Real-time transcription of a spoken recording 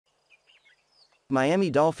Miami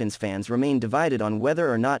Dolphins fans remain divided on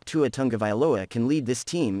whether or not Tua Tagovailoa can lead this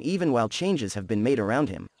team even while changes have been made around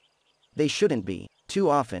him. They shouldn't be. Too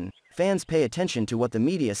often, fans pay attention to what the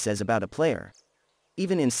media says about a player.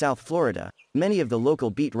 Even in South Florida, many of the local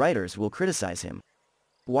beat writers will criticize him.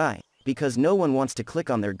 Why? Because no one wants to click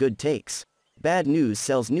on their good takes. Bad news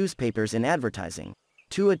sells newspapers and advertising.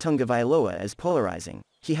 Tua Tagovailoa is polarizing.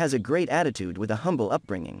 He has a great attitude with a humble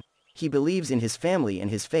upbringing. He believes in his family and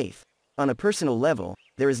his faith. On a personal level,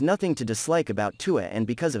 there is nothing to dislike about Tua, and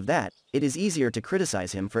because of that, it is easier to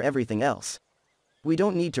criticize him for everything else. We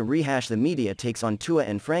don't need to rehash the media takes on Tua,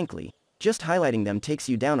 and frankly, just highlighting them takes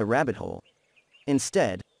you down a rabbit hole.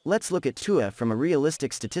 Instead, let's look at Tua from a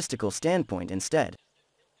realistic statistical standpoint instead.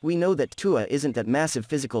 We know that Tua isn't that massive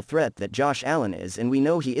physical threat that Josh Allen is, and we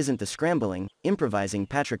know he isn't the scrambling, improvising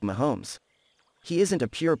Patrick Mahomes. He isn't a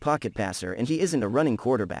pure pocket passer, and he isn't a running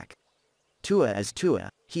quarterback. Tua is Tua.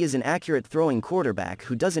 He is an accurate throwing quarterback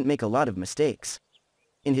who doesn't make a lot of mistakes.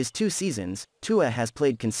 In his 2 seasons, Tua has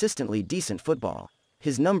played consistently decent football.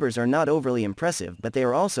 His numbers are not overly impressive, but they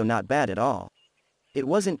are also not bad at all. It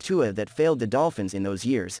wasn't Tua that failed the Dolphins in those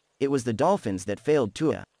years, it was the Dolphins that failed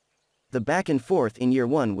Tua. The back and forth in year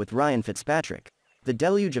 1 with Ryan Fitzpatrick. The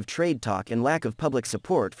deluge of trade talk and lack of public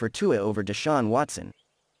support for Tua over Deshaun Watson.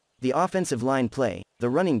 The offensive line play, the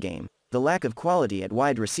running game, the lack of quality at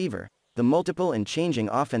wide receiver, the multiple and changing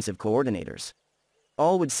offensive coordinators.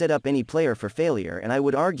 All would set up any player for failure, and I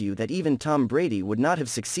would argue that even Tom Brady would not have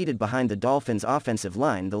succeeded behind the Dolphins' offensive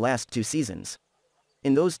line the last 2 seasons.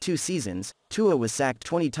 In those 2 seasons, Tua was sacked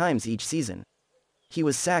 20 times each season. He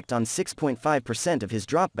was sacked on 6.5% of his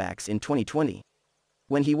dropbacks in 2020.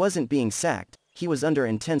 When he wasn't being sacked, he was under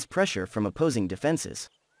intense pressure from opposing defenses.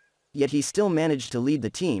 Yet he still managed to lead the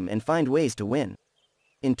team and find ways to win.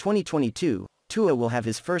 In 2022, Tua will have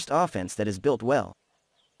his first offense that is built well.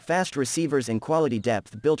 Fast receivers and quality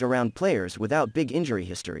depth built around players without big injury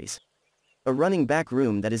histories. A running back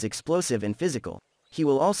room that is explosive and physical. He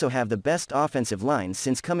will also have the best offensive line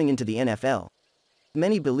since coming into the NFL.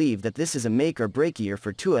 Many believe that this is a make or break year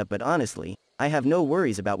for Tua, but honestly, I have no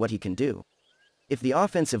worries about what he can do. If the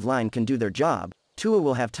offensive line can do their job, Tua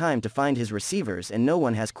will have time to find his receivers, and no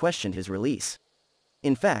one has questioned his release.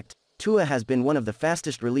 In fact, Tua has been one of the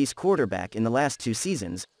fastest release quarterback in the last 2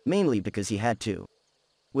 seasons, mainly because he had to.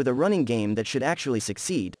 With a running game that should actually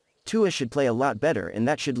succeed, Tua should play a lot better, and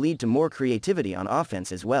that should lead to more creativity on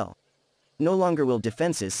offense as well. No longer will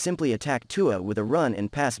defenses simply attack Tua with a run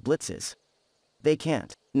and pass blitzes. They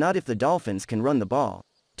can't. Not if the Dolphins can run the ball.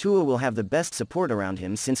 Tua will have the best support around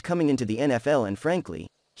him since coming into the NFL, and frankly,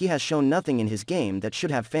 he has shown nothing in his game that should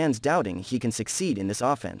have fans doubting he can succeed in this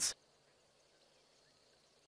offense.